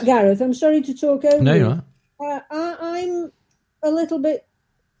said that, Gareth, I'm sorry to talk over no, you. You're not. I'm a little bit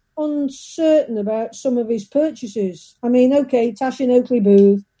uncertain about some of his purchases. I mean, okay, Tashin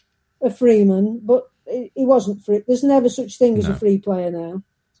Oakley-Booth, a Freeman, but he wasn't free. There's never such thing as a free player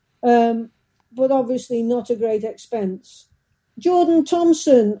now. But obviously not a great expense. Jordan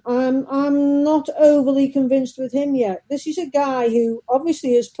Thompson, I'm not overly convinced with him yet. This is a guy who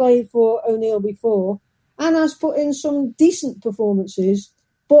obviously has played for O'Neill before, and has put in some decent performances,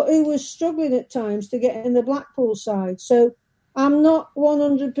 but who was struggling at times to get in the Blackpool side. So I'm not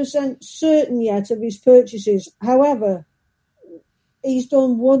 100% certain yet of his purchases. However, he's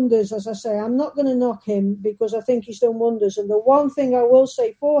done wonders, as I say. I'm not going to knock him because I think he's done wonders. And the one thing I will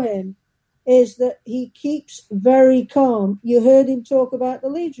say for him is that he keeps very calm. You heard him talk about the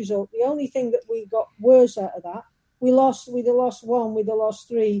Leeds result. The only thing that we got worse out of that, we'd have lost 1, we'd have lost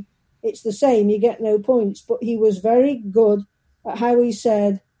 3. It's the same, you get no points. But he was very good at how he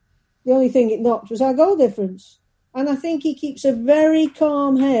said the only thing it knocked was our goal difference. And I think he keeps a very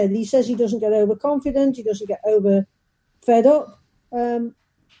calm head. He says he doesn't get overconfident, he doesn't get over fed up.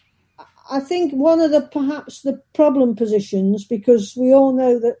 I think one of perhaps the problem positions, because we all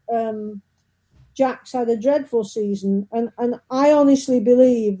know that Jack's had a dreadful season, and I honestly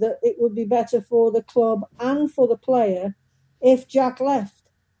believe that it would be better for the club and for the player if Jack left.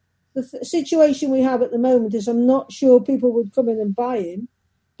 The situation we have at the moment is I'm not sure people would come in and buy him,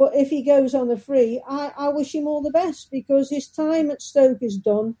 But if he goes on a free, I wish him all the best, because his time at Stoke is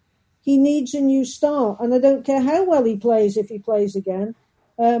done. He needs a new start, and I don't care how well he plays if he plays again.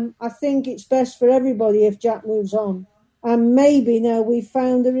 I think it's best for everybody if Jack moves on. And maybe now we've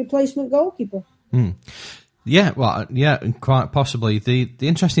found a replacement goalkeeper. Yeah, well, yeah, quite possibly. The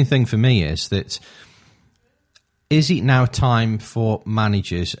interesting thing for me is that, is it now time for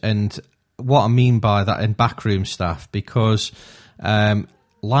managers? And what I mean by that, in backroom staff, because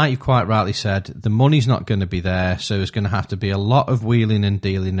like you quite rightly said, the money's not going to be there, so there's going to have to be a lot of wheeling and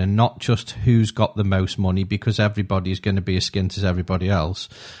dealing, and not just who's got the most money, because everybody's going to be as skint as everybody else.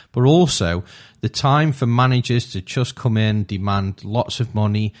 But also, the time for managers to just come in, demand lots of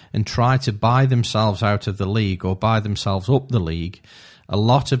money, and try to buy themselves out of the league or buy themselves up the league. A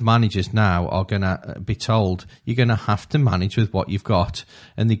lot of managers now are going to be told, you're going to have to manage with what you've got,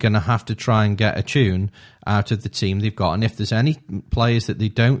 and they're going to have to try and get a tune out of the team they've got. And if there's any players that they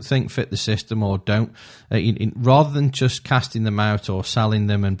don't think fit the system, or don't, rather than just casting them out or selling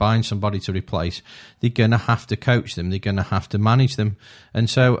them and buying somebody to replace, they're going to have to coach them, they're going to have to manage them. And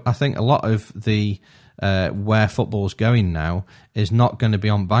so I think a lot of the where football's going now is not going to be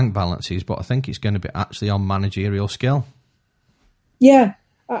on bank balances, but I think it's going to be actually on managerial skill. Yeah,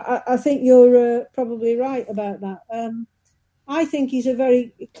 I think you're probably right about that. I think he's a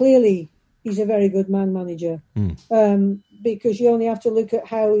very good man manager, because you only have to look at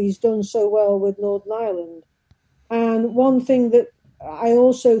how he's done so well with Northern Ireland. And one thing that I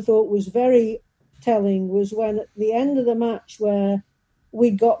also thought was very telling was when at the end of the match where we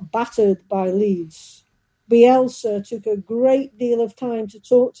got battered by Leeds, Bielsa took a great deal of time to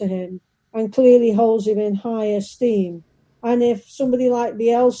talk to him and clearly holds him in high esteem. And if somebody like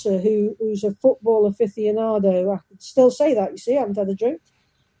Bielsa, who's a football aficionado, I could still say that, you see, I haven't had a drink.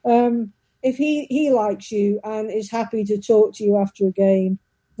 If he likes you and is happy to talk to you after a game,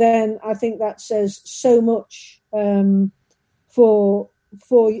 then I think that says so much for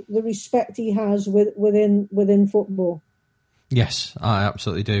the respect he has within football. Yes, I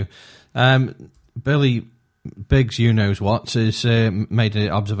absolutely do. Billy Biggs, you knows what, has made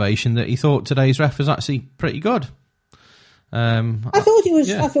an observation that he thought today's ref was actually pretty good. I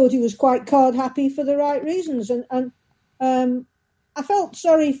thought he was quite card happy for the right reasons, and I felt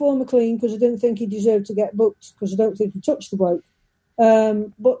sorry for McLean because I didn't think he deserved to get booked, because I don't think he touched the bloke.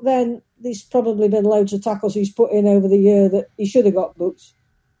 But then there's probably been loads of tackles he's put in over the year that he should have got booked.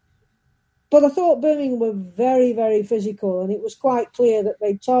 But I thought Birmingham were very, very physical, and it was quite clear that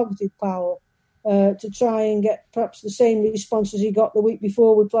they targeted Powell to try and get perhaps the same response as he got the week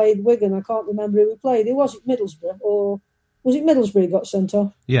before we played Wigan. I can't remember who we played. Was it Middlesbrough, or was it Middlesbrough got sent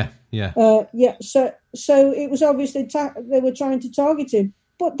off? Yeah. So it was obvious they were trying to target him.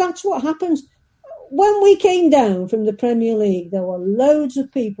 But that's what happens. When we came down from the Premier League, there were loads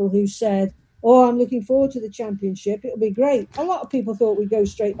of people who said, "Oh, I'm looking forward to the Championship. It'll be great." A lot of people thought we'd go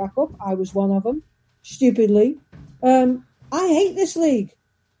straight back up. I was one of them, stupidly. I hate this league.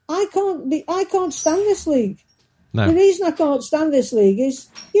 I can't stand this league. No. The reason I can't stand this league is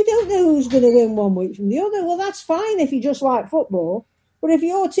you don't know who's going to win one week from the other. Well, that's fine if you just like football. But if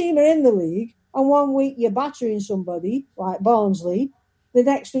your team are in the league and one week you're battering somebody, like Barnsley, the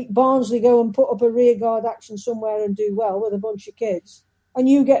next week Barnsley go and put up a rearguard action somewhere and do well with a bunch of kids, and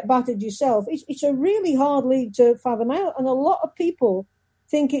you get battered yourself, it's a really hard league to fathom out. And a lot of people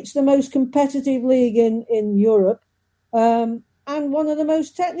think it's the most competitive league in Europe, and one of the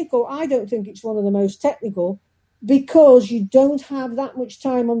most technical. I don't think it's one of the most technical, because you don't have that much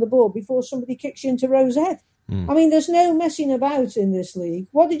time on the board before somebody kicks you into Rose Head. I mean, there's no messing about in this league.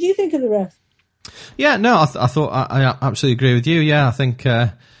 What did you think of the ref? Yeah, no, I thought I absolutely agree with you. Yeah, I think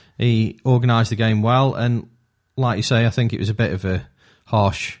he organised the game well, and like you say, I think it was a bit of a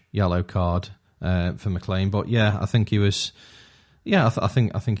harsh yellow card for McLean. But yeah, I think he was. Yeah, I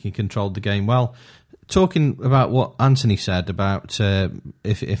think he controlled the game well. Talking about what Anthony said about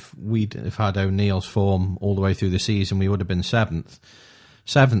if we'd have had O'Neill's form all the way through the season, we would have been seventh.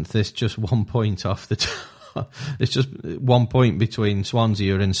 Seventh is just 1 point off the top. It's just 1 point between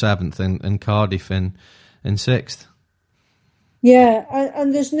Swansea, who are in seventh, and Cardiff in sixth. Yeah,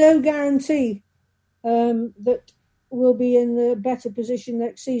 and there's no guarantee that we'll be in a better position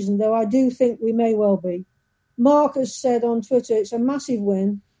next season, though I do think we may well be. Mark has said on Twitter it's a massive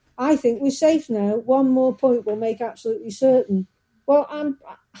win. I think we're safe now. 1 more point will make absolutely certain. Well,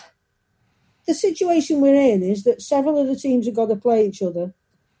 the situation we're in is that several of the teams have got to play each other,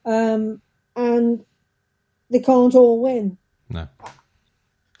 and they can't all win. No.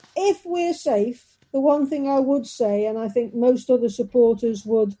 If we're safe, the one thing I would say, and I think most other supporters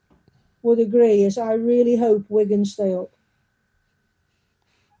would agree, is I really hope Wigan stay up.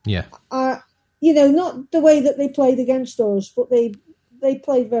 Yeah. Not the way that they played against us, but they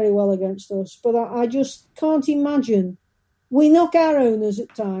played very well against us. But I just can't imagine. We knock our owners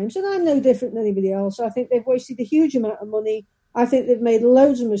at times, and I'm no different than anybody else. I think they've wasted a huge amount of money. I think they've made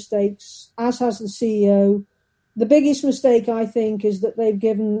loads of mistakes, as has the CEO. The biggest mistake, I think, is that they've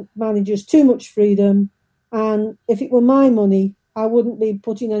given managers too much freedom. And if it were my money, I wouldn't be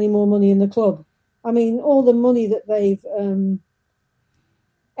putting any more money in the club. I mean, all the money that they've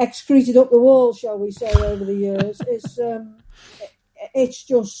excreted up the wall, shall we say, over the years, is it's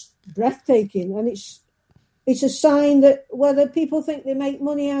just breathtaking. And it's a sign that whether people think they make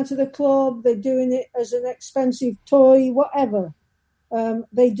money out of the club, they're doing it as an expensive toy, whatever,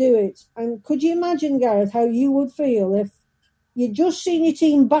 they do it. And could you imagine, Gareth, how you would feel if you'd just seen your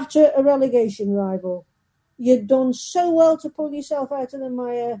team batter a relegation rival? You'd done so well to pull yourself out of the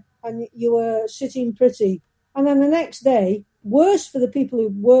mire and you were sitting pretty. And then the next day, worse for the people who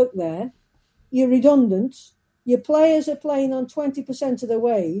work there, you're redundant, your players are playing on 20% of their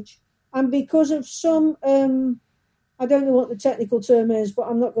wage, and because of some, I don't know what the technical term is, but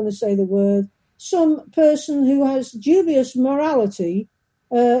I'm not going to say the word, some person who has dubious morality,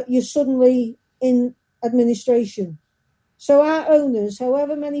 you're suddenly in administration. So our owners,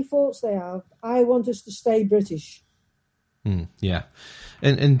 however many faults they have, I want us to stay British. Yeah.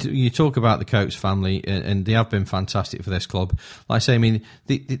 And you talk about the Coates family, and they have been fantastic for this club. Like I say, I mean,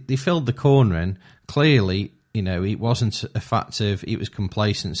 they filled the corner in. Clearly, it wasn't a fact of it was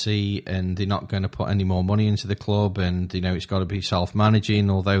complacency and they're not going to put any more money into the club and, it's got to be self-managing,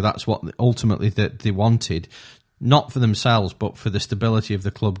 although that's what ultimately that they wanted, not for themselves, but for the stability of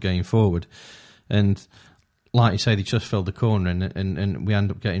the club going forward. And like you say, they just filled the corner and we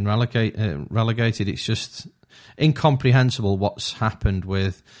end up getting relegated. It's just incomprehensible what's happened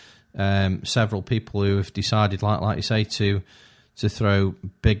with several people who have decided, like you say, to throw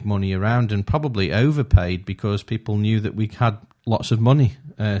big money around and probably overpaid because people knew that we had lots of money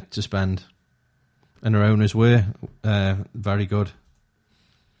to spend and our owners were very good.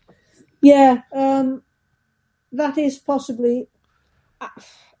 Yeah, that is possibly...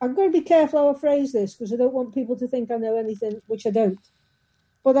 I've got to be careful how I phrase this because I don't want people to think I know anything, which I don't.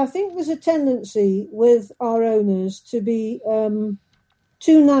 But I think there's a tendency with our owners to be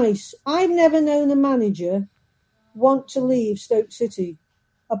too nice. I've never known a manager want to leave Stoke City.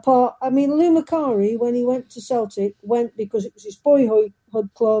 Lou Macari, when he went to Celtic, went because it was his boyhood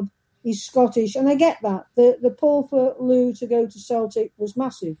club. He's Scottish, and I get that. The pull for Lou to go to Celtic was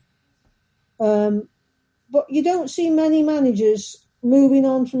massive. But you don't see many managers moving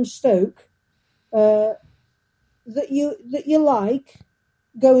on from Stoke that you like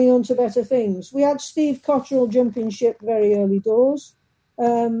going on to better things. We had Steve Cotterill jumping ship very early doors.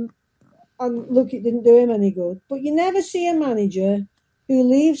 And look, it didn't do him any good. But you never see a manager who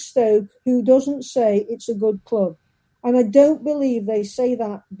leaves Stoke who doesn't say it's a good club. And I don't believe they say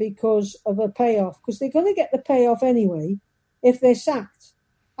that because of a payoff, because they're going to get the payoff anyway if they're sacked.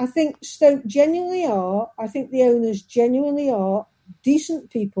 I think Stoke genuinely are. I think the owners genuinely are decent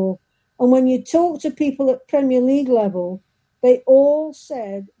people. And when you talk to people at Premier League level, they all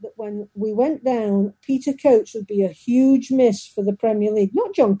said that when we went down, Peter Coates would be a huge miss for the Premier League.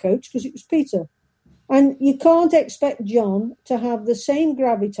 Not John Coates, because it was Peter. And you can't expect John to have the same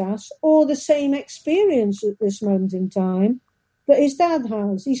gravitas or the same experience at this moment in time that his dad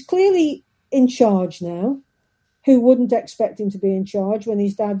has. He's clearly in charge now. Who wouldn't expect him to be in charge when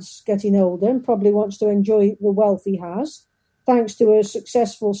his dad's getting older and probably wants to enjoy the wealth he has, thanks to a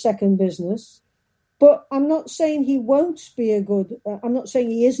successful second business. But I'm not saying he won't be I'm not saying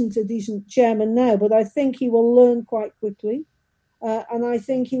he isn't a decent chairman now, but I think he will learn quite quickly. And I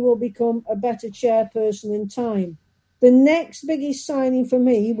think he will become a better chairperson in time. The next biggest signing for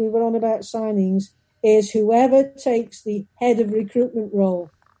me, we were on about signings, is whoever takes the head of recruitment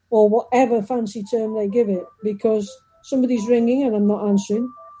role or whatever fancy term they give it, because somebody's ringing and I'm not answering.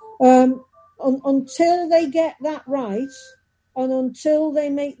 Until they get that right, and until they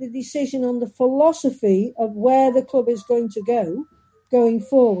make the decision on the philosophy of where the club is going to go going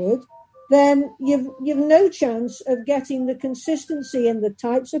forward, then you've no chance of getting the consistency and the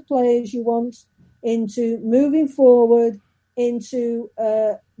types of players you want into moving forward, into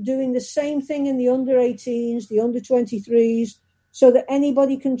doing the same thing in the under-18s, the under-23s, so that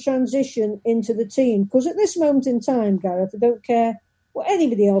anybody can transition into the team. Because at this moment in time, Gareth, I don't care what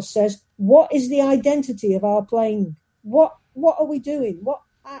anybody else says, what is the identity of our playing? What are we doing? What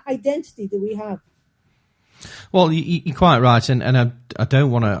identity do we have? Well, you're quite right, and I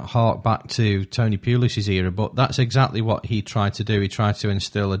don't want to hark back to Tony Pulis's era, but that's exactly what he tried to do. He tried to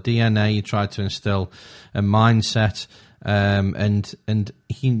instill a DNA, he tried to instill a mindset, and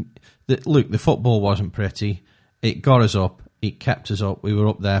the football wasn't pretty. It got us up. It kept us up. We were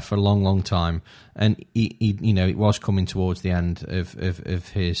up there for a long, long time, and it was coming towards the end of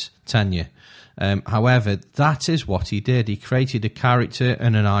his tenure. However, that is what he did. He created a character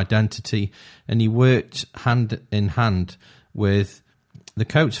and an identity, and he worked hand in hand with the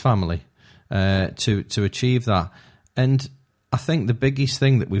Coates family to achieve that. And I think the biggest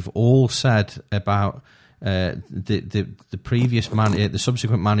thing that we've all said about the previous the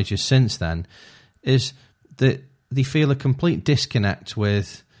subsequent managers since then, is that they feel a complete disconnect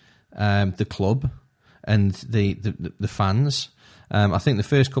with the club and the fans. I think the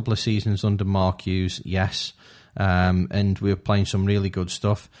first couple of seasons under Mark Hughes, yes, and we were playing some really good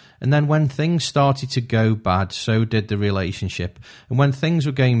stuff. And then when things started to go bad, so did the relationship. And when things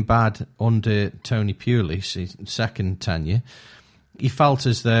were going bad under Tony Pulis, his second tenure, he felt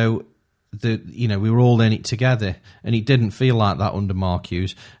as though we were all in it together, and it didn't feel like that under Mark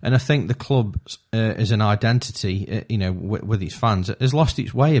Hughes. And I think the club, as an identity, with its fans, has lost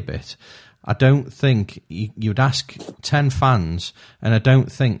its way a bit. I don't think you'd ask 10 fans, and I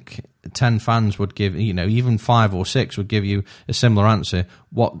don't think 10 fans would give, even 5 or 6 would give you a similar answer.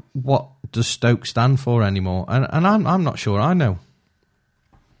 What does Stoke stand for anymore? And I'm not sure I know.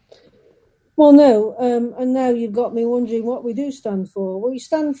 Well, no, and now you've got me wondering what we do stand for. We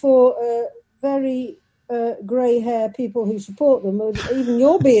stand for very grey hair people who support them. Even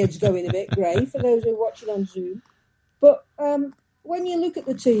your beard's going a bit grey for those who are watching on Zoom. But when you look at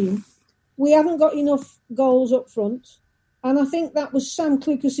the team, we haven't got enough goals up front. And I think that was Sam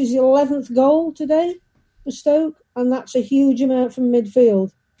Clucas' 11th goal today for Stoke. And that's a huge amount from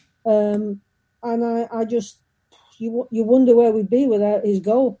midfield. And I just, you wonder where we'd be without his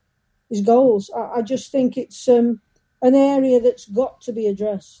goals. I just think it's an area that's got to be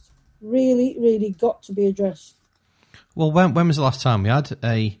addressed. Really, really got to be addressed. Well, when was the last time we had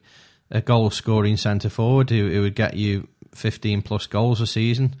a goal-scoring centre-forward who would get you 15 plus goals a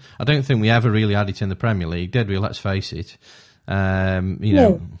season? I don't think we ever really had it in the Premier League, did we? Let's face it.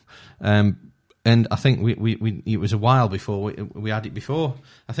 No. And I think we it was a while before we had it before.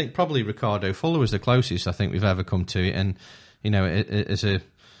 I think probably Ricardo Fuller was the closest I think we've ever come to it, and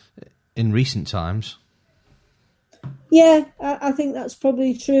in recent times. Yeah, I think that's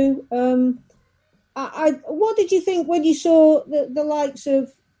probably true. What did you think when you saw the likes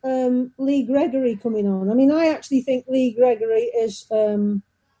of Lee Gregory coming on? I mean, I actually think Lee Gregory is, I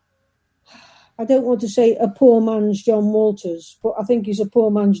don't want to say a poor man's John Walters, but I think he's a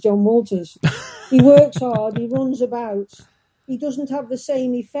poor man's John Walters. He works hard, he runs about. He doesn't have the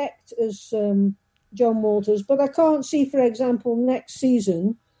same effect as John Walters, but I can't see, for example, next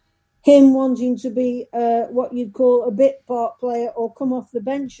season, him wanting to be what you'd call a bit part player or come off the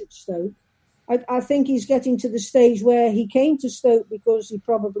bench at Stoke. I think he's getting to the stage where he came to Stoke because he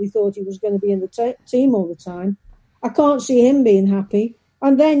probably thought he was going to be in the team all the time. I can't see him being happy.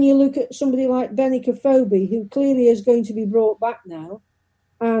 And then you look at somebody like Benik Afobe, who clearly is going to be brought back now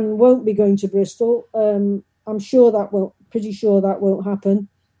and won't be going to Bristol. I'm pretty sure that won't happen.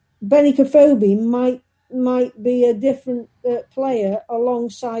 Benik Afobe might be a different player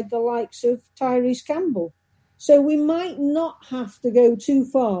alongside the likes of Tyrese Campbell. So we might not have to go too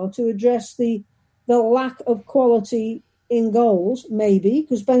far to address the lack of quality in goals, maybe,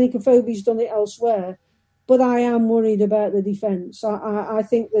 because Benik Afobe's done it elsewhere. But I am worried about the defence. I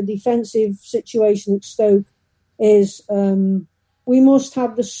think the defensive situation at Stoke is we must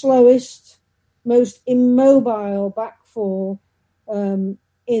have the slowest, most immobile back four in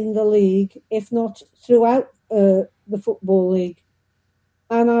the league, if not throughout the Football League.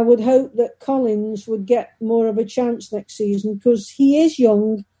 And I would hope that Collins would get more of a chance next season because he is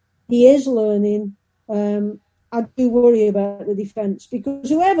young, he is learning. I do worry about the defence because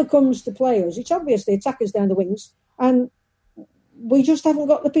whoever comes to play us, it's obviously attackers down the wings, and we just haven't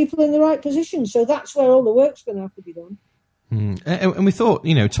got the people in the right position. So that's where all the work's going to have to be done. And we thought,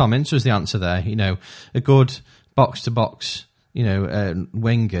 Tom Ince was the answer there. A good box-to-box,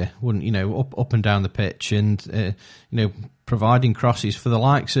 winger, wouldn't up and down the pitch, and providing crosses for the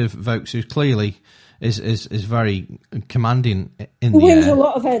likes of Vokes, who clearly is very commanding in the air. He wins a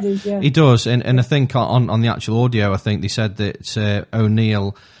lot of headers, yeah. He does, and I think on the actual audio, I think they said that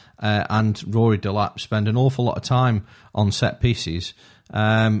O'Neill and Rory Delap spend an awful lot of time on set pieces.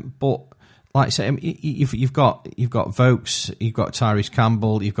 But like I say, you've got Vokes, you've got Tyrese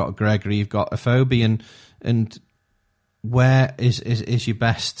Campbell, you've got Gregory, you've got Afobe, and where is your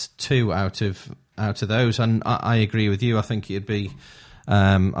best two out of those? And I agree with you. I think it'd be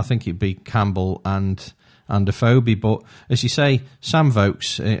Campbell and Afobe. But as you say, Sam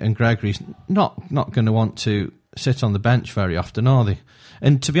Vokes and Gregory's not going to want to sit on the bench very often, are they?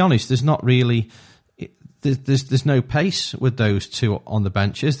 And to be honest, there's not really... There's no pace with those two on the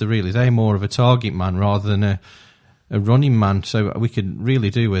bench, is there really? They're more of a target man rather than a running man. So we could really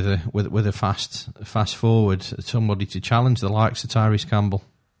do with a fast forward, somebody to challenge the likes of Tyrese Campbell.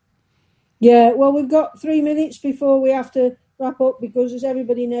 Yeah, well, we've got 3 minutes before we have to wrap up because, as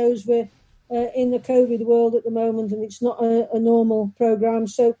everybody knows, we're in the COVID world at the moment and it's not a normal programme.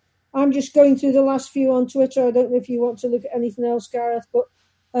 So I'm just going through the last few on Twitter. I don't know if you want to look at anything else, Gareth, but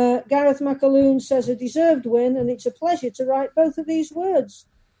Gareth McAloon says a deserved win, and it's a pleasure to write both of these words.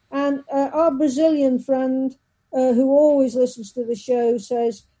 And our Brazilian friend, who always listens to the show,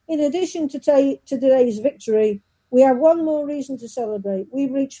 says, in addition to today's victory, we have one more reason to celebrate.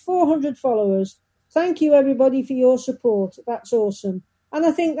 We've reached 400 followers. Thank you, everybody, for your support. That's awesome. And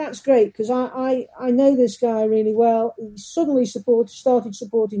I think that's great because I know this guy really well. He suddenly started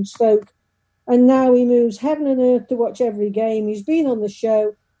supporting Stoke, and now he moves heaven and earth to watch every game. He's been on the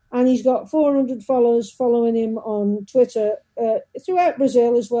show. And he's got 400 followers following him on Twitter throughout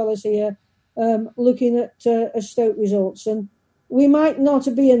Brazil as well as here, looking at Stoke results. And we might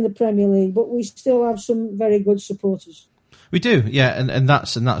not be in the Premier League, but we still have some very good supporters. We do, yeah, and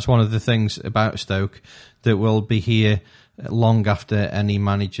that's one of the things about Stoke that will be here long after any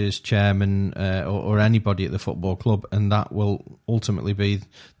managers, chairman, or anybody at the football club, and that will ultimately be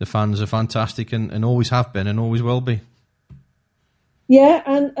the fans are fantastic and always have been and always will be. Yeah,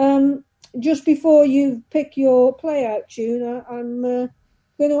 and just before you pick your play-out tune, I'm going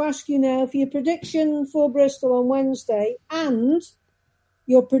to ask you now for your prediction for Bristol on Wednesday and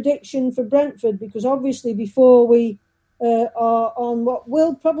your prediction for Brentford, because obviously before we are on what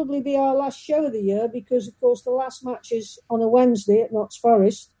will probably be our last show of the year, because, of course, the last match is on a Wednesday at Notts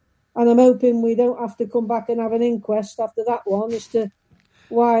Forest, and I'm hoping we don't have to come back and have an inquest after that one as to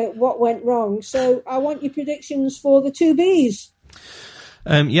what went wrong. So I want your predictions for the two Bs.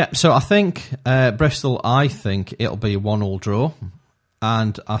 So I think Bristol, I think it'll be a 1-1 draw,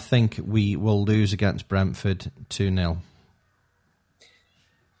 and I think we will lose against Brentford 2-0.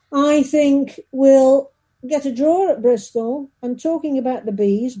 I think we'll get a draw at Bristol, and talking about the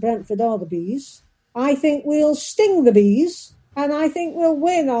Bees, Brentford are the Bees, I think we'll sting the Bees, and I think we'll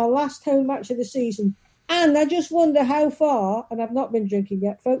win our last home match of the season. And I just wonder how far, and I've not been drinking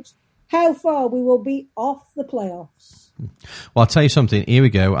yet, folks, how far we will be off the playoffs. Well, I'll tell you something. Here we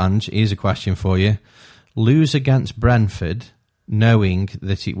go, Ange. Here's a question for you. Lose against Brentford, knowing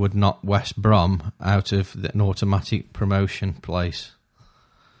that it would knock West Brom out of an automatic promotion place.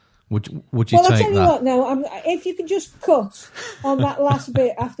 Would you well, take that? Well, I'll tell you what now. If you can just cut on that last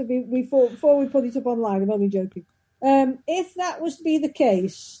bit before we put it up online, I'm only joking. If that was to be the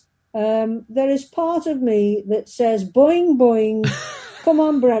case, there is part of me that says, boing, boing, come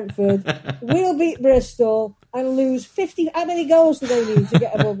on, Brentford, we'll beat Bristol and lose 50. How many goals do they need to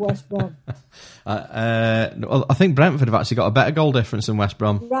get above West Brom? Well, I think Brentford have actually got a better goal difference than West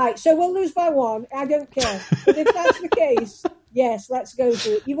Brom. Right, so we'll lose by 1. I don't care. But if that's the case, yes, let's go for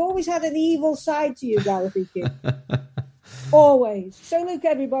it. You've always had an evil side to you, Gareth Eakin. Always. So, look,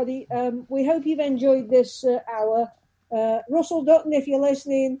 everybody, we hope you've enjoyed this hour. Russell Dutton, if you're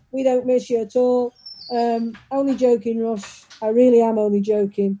listening, we don't miss you at all. Only joking, Russ. I really am only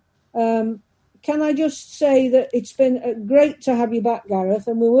joking. Can I just say that it's been great to have you back, Gareth,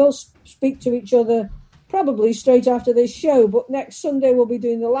 and we will speak to each other probably straight after this show. But next Sunday we'll be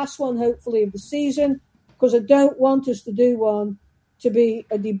doing the last one, hopefully, of the season, because I don't want us to do one to be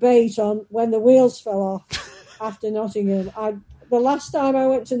a debate on when the wheels fell off after Nottingham. The last time I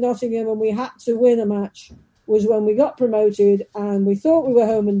went to Nottingham and we had to win a match was when we got promoted and we thought we were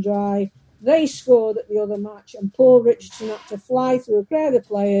home and dry. They scored at the other match and Paul Richardson had to fly through a crowd of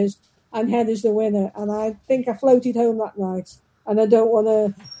players and head as the winner. And I think I floated home that night. And I don't want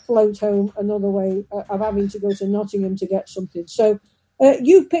to float home another way of having to go to Nottingham to get something. So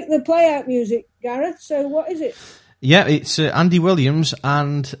you picked the play-out music, Gareth. So what is it? Yeah, it's Andy Williams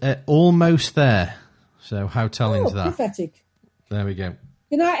and Almost There. So how telling is that? Pathetic. There we go.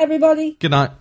 Good night, everybody. Good night.